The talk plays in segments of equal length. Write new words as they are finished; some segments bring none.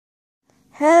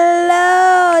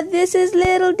Hello, this is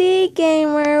Little D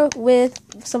Gamer with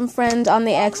some friends on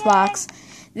the Xbox.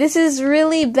 This is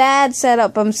really bad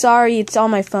setup. I'm sorry, it's on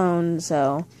my phone,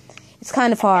 so it's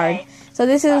kind of hard. So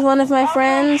this is one of my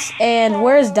friends, and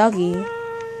where's Dougie?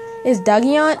 Is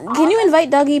Dougie on? Can you invite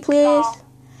Dougie, please?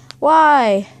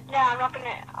 Why? No, I'm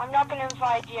not gonna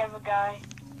invite the other guy.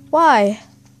 Why?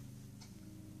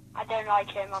 I don't like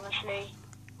him, honestly.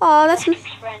 Oh, that's It's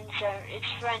friends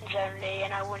only,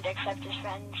 and I wouldn't accept his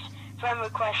friend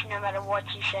request no matter what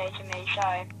you say to me.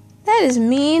 Sorry. that is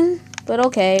mean, but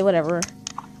okay, whatever.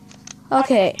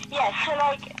 Okay. Yeah. So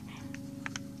like,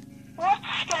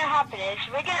 what's gonna happen is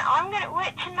today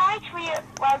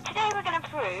we're gonna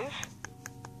prove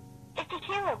if the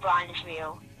Herobrine is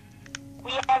real.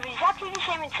 We have exactly the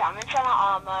same enchantments on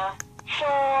our armor,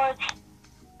 swords.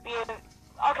 We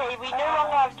no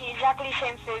longer have exactly the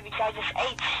same food because I just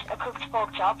ate a cooked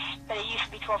pork chops, but it used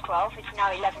to be 12-12. It's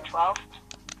now 11-12.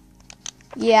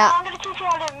 Yeah. I'm gonna teach you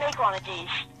how to make one of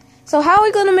these. So how are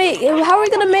we gonna make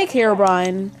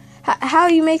Herobrine? How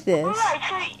do you make this? Alright,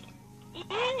 so you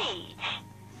need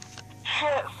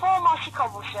 4 mossy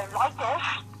cobblestone like this.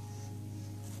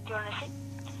 Do you wanna see?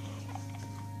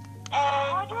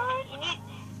 And you need...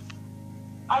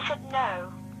 I said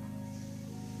no.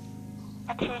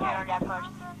 Actually, no on that part.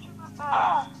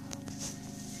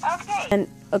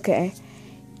 Okay.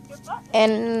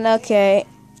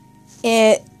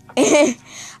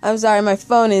 I'm sorry, my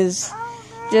phone is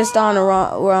just on a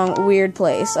wrong weird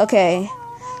place. Okay,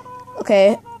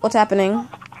 what's happening? Okay,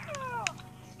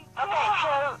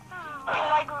 so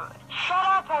like, shut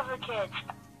up, other kids.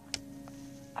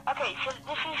 Okay, so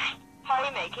this is how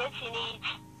you make it. You need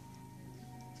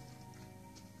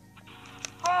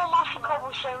 4 mossy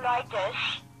cobblestone like this,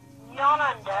 none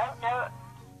under, no,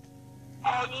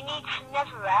 and you need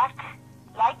netherrack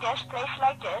like this, placed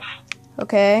like this.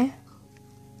 Okay.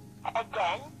 And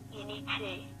then you need to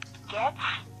get,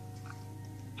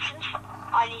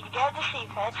 I need to get the sleep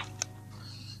head.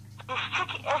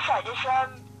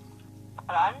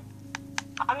 Hold on.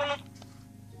 I'm gonna,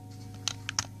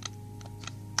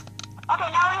 okay,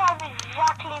 now we have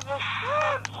exactly the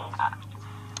same,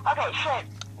 okay, so,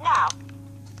 now,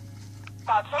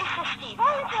 I'll place the sleep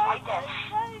head like this.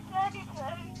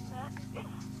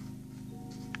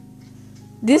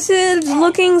 This is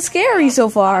looking scary so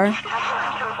far.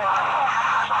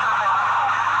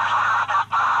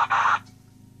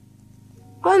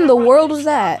 What in the world was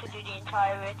that? To do the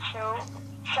entire ritual.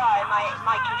 Sorry,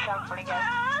 my keys on for again.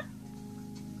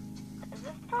 Is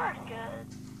this door good?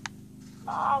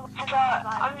 Oh, before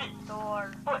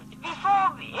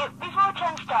it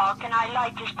turns dark and I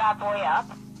light this bad boy up,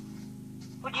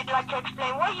 would you like to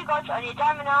explain what you got on your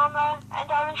diamond armor and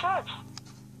diamond swords?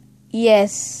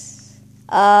 Yes.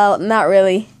 Not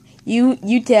really. You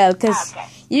tell, cause okay.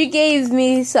 You gave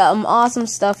me some awesome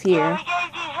stuff here. Yeah,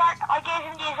 I gave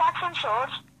him the exact same sword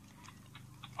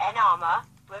and armor.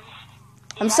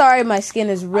 I'm sorry, my skin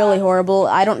is really horrible.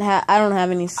 I don't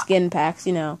have any skin packs,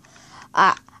 you know.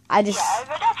 I just. Yeah,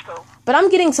 but that's cool. But I'm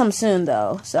getting some soon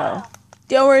though, so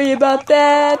don't worry about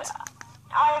that.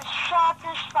 I have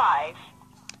sharpness 5.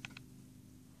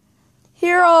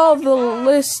 Here are all the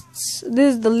lists.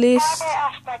 This is the list.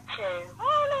 Aspect 2.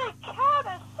 Holy cow,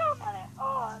 there's so many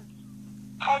odds.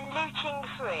 And looting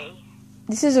 3.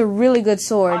 This is a really good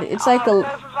sword. It's like both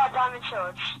of our diamond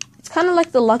swords. It's kind of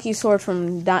like the lucky sword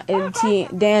from Dan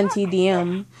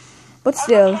TDM, but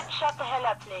still. Okay, shut the hell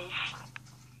up, please.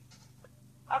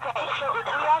 Okay, so we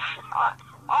have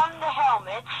on the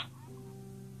helmet.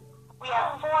 We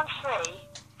have 4 and 3.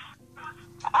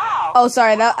 Ow! Oh,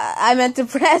 sorry. That I meant to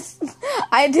press.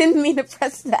 I didn't mean to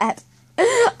press that.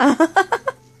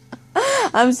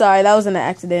 I'm sorry. That was an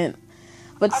accident.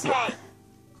 But okay.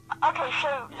 Okay,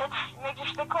 so let's make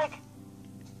this a bit quick.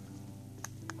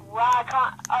 Well, I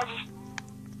can't.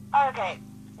 Okay.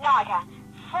 Now I can.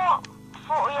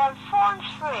 We have 4 and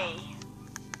 3.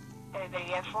 Everybody,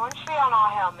 we have 4 and 3 on our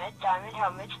helmet, diamond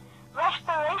helmet.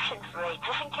 Respiration 3,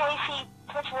 just in case he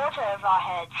puts water over our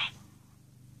heads.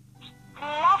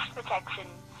 Blast protection,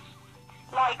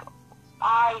 like IV.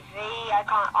 I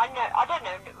don't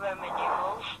know Roman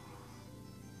numerals.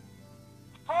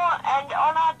 4 and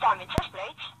on our diamond chest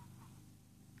plates.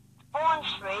 4 and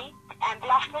 3 and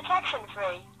blast protection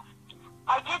 3.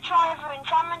 I did try other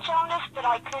enchantments on this, but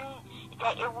I couldn't.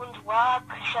 It wouldn't work.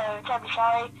 So I'm terribly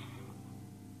sorry.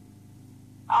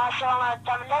 So on our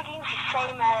diamond leggings, the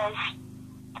same as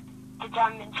the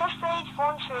diamond chest plate. 4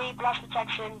 and 3 blast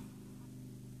protection.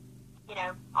 You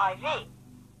know, IV.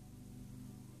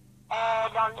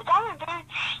 And on the diamond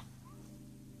boots,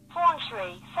 4 and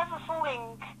 3, feather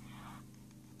falling,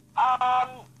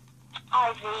 IV,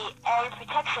 IV, area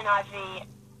protection IV.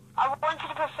 I wanted to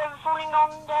put further falling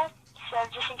on there, so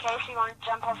just in case we want to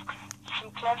jump off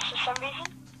some cliffs for some reason.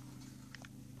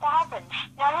 That happens.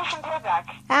 Now here's some payback.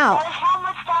 Ow. That is how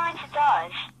much damage it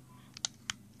does.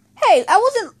 Hey, I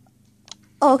wasn't...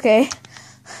 Okay.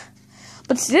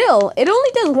 But still, it only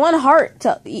does 1 heart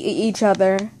to each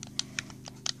other.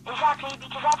 Exactly,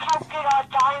 because that's how good our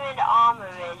diamond armor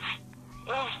is.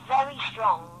 It is very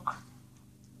strong.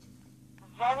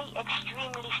 Very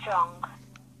extremely strong.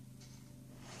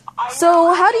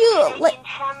 So, how do you...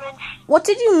 what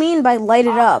did you mean by light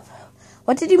it up?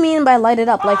 What did you mean by light it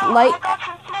up? Like, light... I got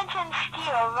some flint and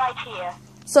steel right here.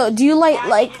 So, do you light,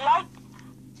 like...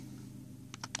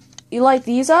 You light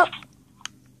these up?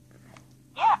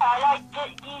 Yeah, I like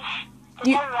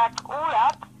these netherrack all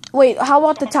up. Wait, how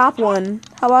about the top one?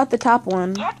 How about the top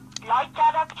one? Yep, light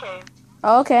that up too.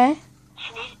 Okay.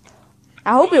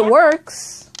 I hope it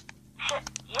works. So,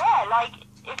 yeah, like,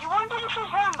 if you want to do this at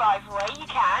home, by the way, you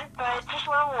can, but just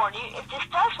want to warn you, if this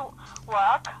does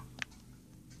work,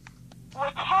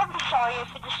 we're terribly sorry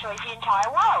if it destroys the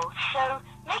entire world. So,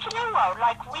 make a new world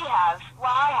like we have,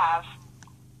 well, I have.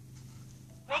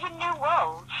 Make a new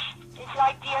world. It's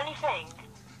like the only thing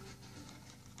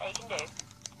they can do.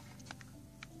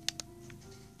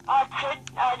 I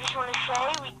just want to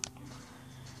say,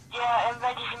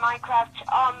 inventors in Minecraft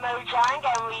are Mojang,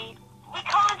 and we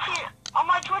can't see, on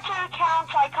my Twitter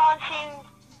account, I can't seem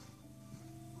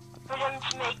for them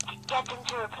to get them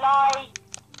to reply,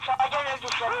 so I don't know if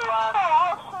this ever works.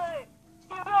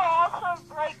 You will also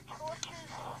break torches.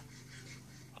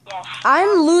 Yes.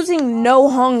 I'm losing no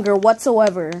hunger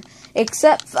whatsoever.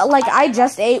 Except, like, I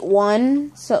just ate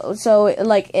one, so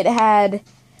like, it had...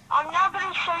 I'm now going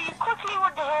to show you quickly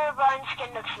what the Herobrine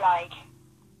skin looks like.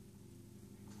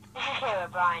 This is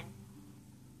Herobrine.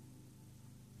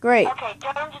 Great. Okay,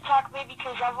 don't attack me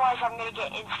because otherwise I'm going to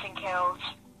get instant killed.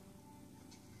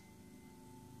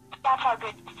 That's how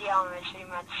good the armor is, pretty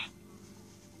much.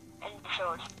 And the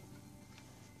sword.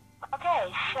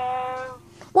 Okay, so...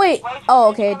 Wait. Oh,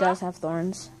 okay, it does have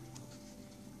thorns.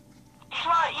 So,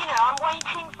 you know, I'm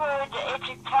waiting for it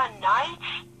to turn night.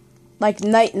 Like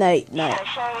night. Yeah,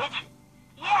 so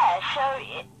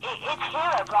it's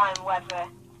Herobrine weather.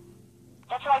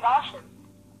 That's like awesome.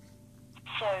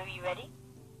 So, you ready?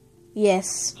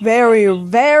 Yes, very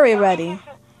ready.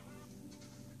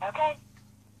 Okay.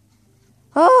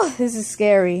 Oh, this is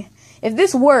scary. If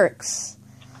this works...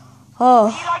 Oh.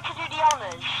 Would you like to do the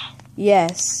honors?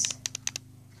 Yes.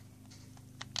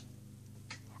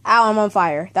 Ow, I'm on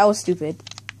fire. That was stupid.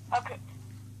 Okay.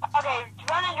 Okay,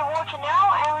 run into water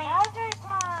now, and we have a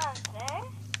plan, eh?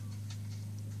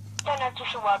 Don't know if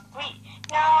this will work.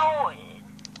 Now,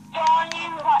 Dawn, you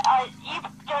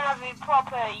don't have a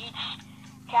proper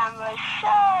camera,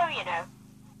 so, you know.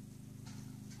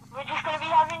 We're just going to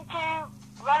be having to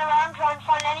run around trying to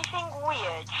find anything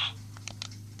weird.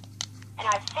 And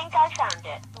I think I found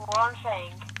it. One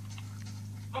thing.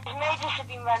 This may just have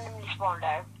been randomly spawned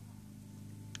out.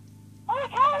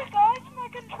 Okay, guys, my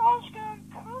controls going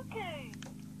cookie.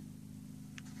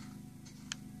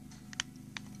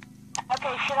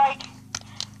 Okay, so like,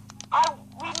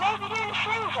 we may be doing a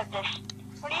series of this.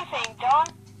 What do you think, Don?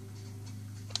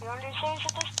 You want to do a series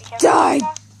of this? Be careful. Die!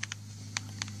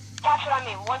 That's what I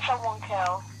mean. Once on one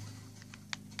kill.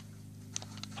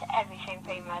 To everything,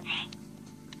 pretty much.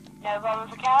 No problem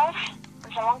for cows.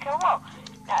 Once on one kill, well,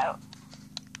 no.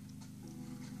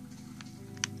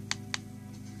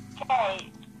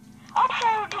 Okay. Also,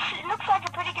 this looks like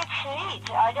a pretty good seed.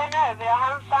 I don't know, but I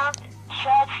haven't found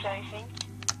shards or anything.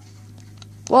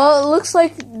 Well, it looks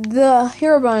like the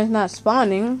Herobrine is not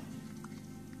spawning.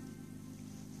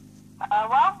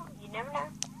 Well, you never know.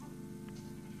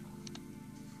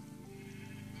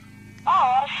 Oh,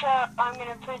 also, I'm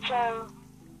gonna put, I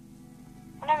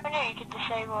never knew you could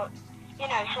disable, you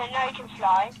know, so now you can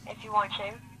fly, if you want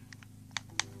to.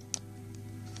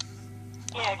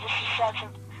 You know, just to search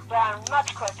around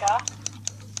much quicker.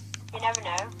 You never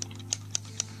know.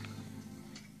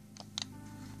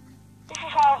 This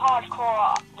is how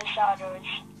hardcore the shadow is.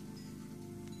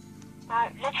 Now,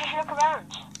 let's just look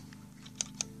around.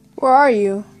 Where are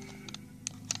you?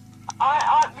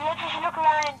 Let's just look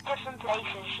around in different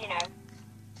places, you know.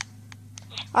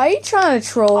 Are you trying to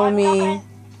troll me?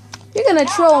 You're gonna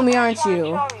troll me, aren't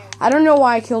you? I don't know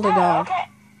why I killed a dog. Okay.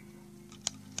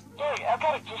 Dude,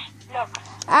 okay, just look.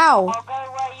 Ow. I'll go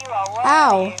where you are. Where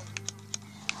Ow. are you?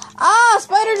 Ah,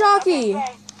 spider jockey.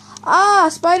 Okay. Ah,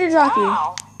 spider jockey.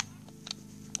 Wow.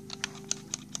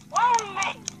 Well,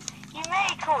 you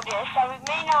may call this, so we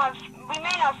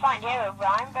may not find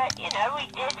Herobrine, but you know, we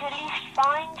did at least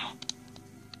find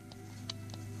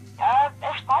a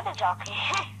spider jockey.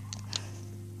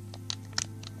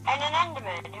 And an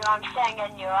Enderman who I'm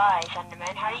staring in your eyes,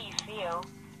 Enderman. How do you feel?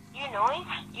 You annoyed?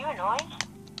 You annoyed?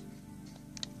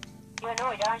 You're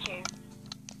annoyed, aren't you?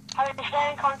 Having a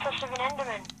staring contest with an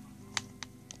Enderman.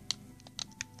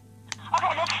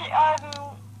 Okay, let's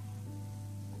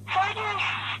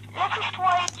let's just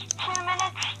wait 2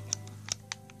 minutes.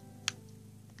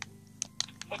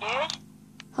 Hey dude?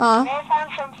 Huh? I may have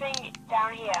found something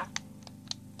down here.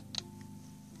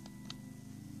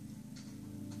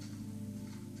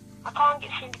 I can't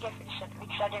seem to get through the center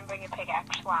because I didn't bring a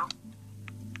pickaxe. Wow.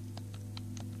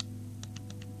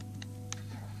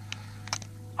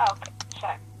 Oh, okay, so.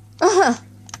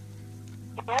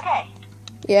 You okay?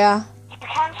 Yeah. You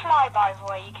can fly, by the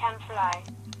way, you can fly.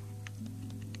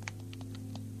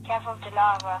 Careful of the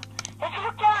lava. Let's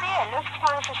look down here, it looks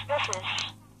kind of suspicious.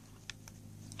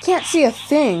 Can't see a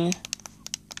thing.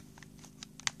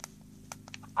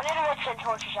 I know the redstone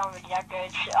torches aren't really that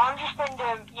good, so I'm just going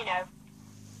to, you know,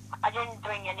 I didn't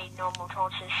bring any normal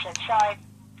torches, so sorry.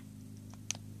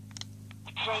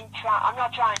 I'm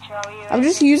not trying to throw you. I'm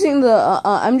just using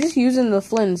the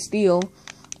flint and steel,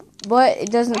 but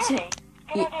it doesn't really? seem.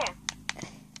 Good idea.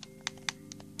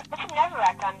 There's a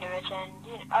netherrack under it, and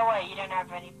oh wait, you don't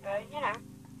have any, but you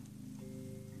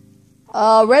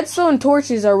know. Redstone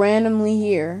torches are randomly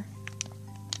here.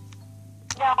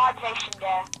 No, I placed them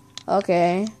there.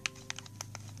 Okay.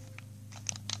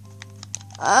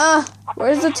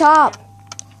 Where's the top?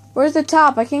 Where's the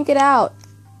top? I can't get out.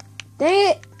 Dang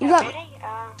it! You got. Really?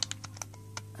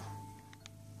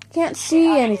 Can't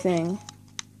see anything.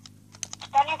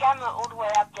 Stand your camera all the way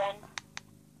up then.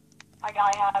 Like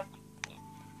I have. Hey,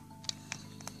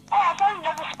 I found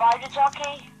another spider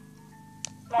jockey.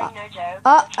 Like, no joke.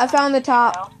 I found the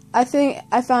top. I think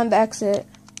I found the exit.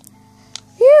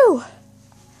 Phew!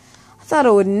 I thought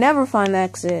I would never find the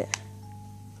exit.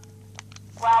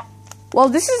 Well,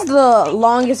 this is the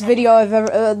longest video I've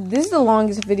ever. This is the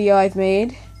longest video I've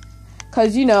made.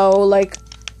 Cause you know, like,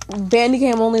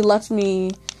 Bandicam only lets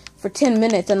me for 10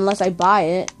 minutes unless I buy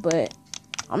it, but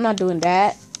I'm not doing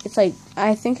that. It's like,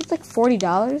 I think it's like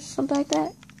 $40, something like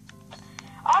that.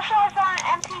 Also, I found an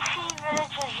NPC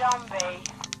villager zombie.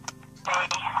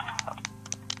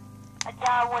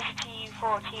 That was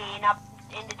T14 up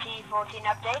in the T14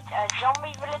 update. A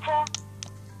zombie villager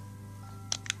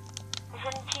was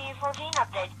in the T14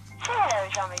 update. So hello,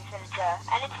 zombie villager,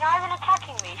 and it's not even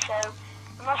attacking me, so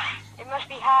it must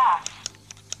be half.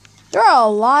 There are a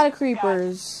lot of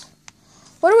creepers.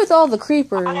 What are with all the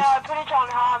creepers? I know, I put it on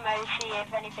hard mode to see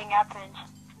if anything happens.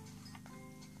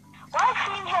 Well, it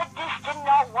seems that this did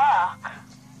not work.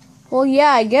 Well,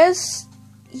 yeah, I guess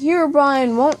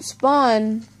Herobrine won't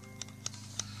spawn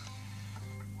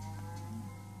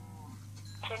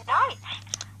tonight.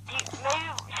 Maybe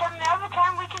some other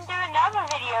time we can do another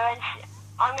video, and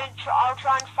I'll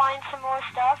try and find some more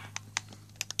stuff.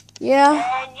 Yeah.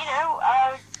 And you know,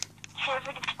 see if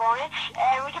we can spawn it,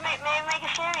 and we can maybe make a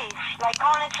series like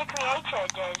Carnage the Creator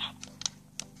did.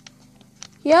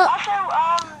 Yep. Also,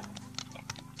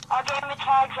 our gamer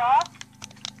tags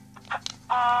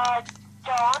are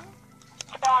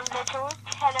Don Little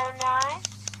 1009,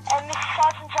 and Mrs.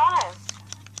 Sargentano.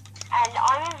 And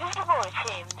I'm invisible, it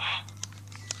seems.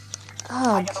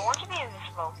 I don't want to be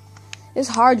invisible. It's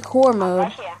hardcore mode.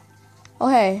 Right here. Oh,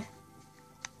 hey.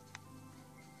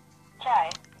 Okay.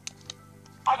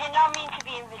 I did not mean to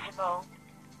be invisible.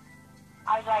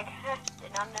 I was like,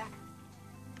 didn't know.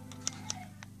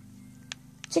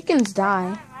 Chickens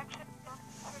die.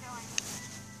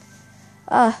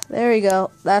 There we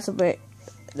go. That's a good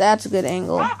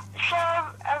angle. Well, so,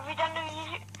 have we done the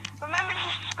music? Remember to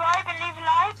subscribe and leave a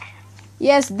like.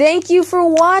 Yes, thank you for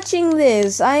watching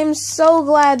this. I am so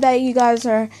glad that you guys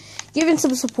are giving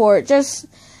some support. Just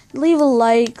leave a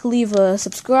like, leave a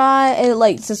subscribe,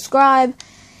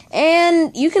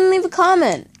 and you can leave a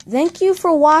comment. Thank you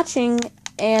for watching,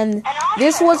 and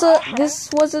this was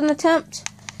an attempt,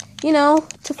 you know,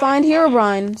 to find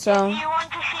Herobrine. So if you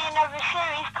want to see another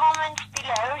series, comment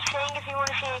below saying if you want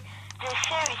to see the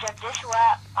series of this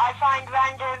where we find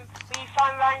random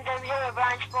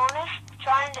Herobrine spawners.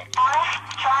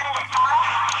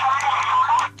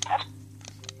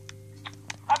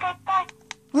 Okay, bye.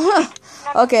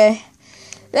 Okay.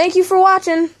 Thank you for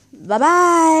watching.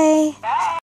 Bye-bye.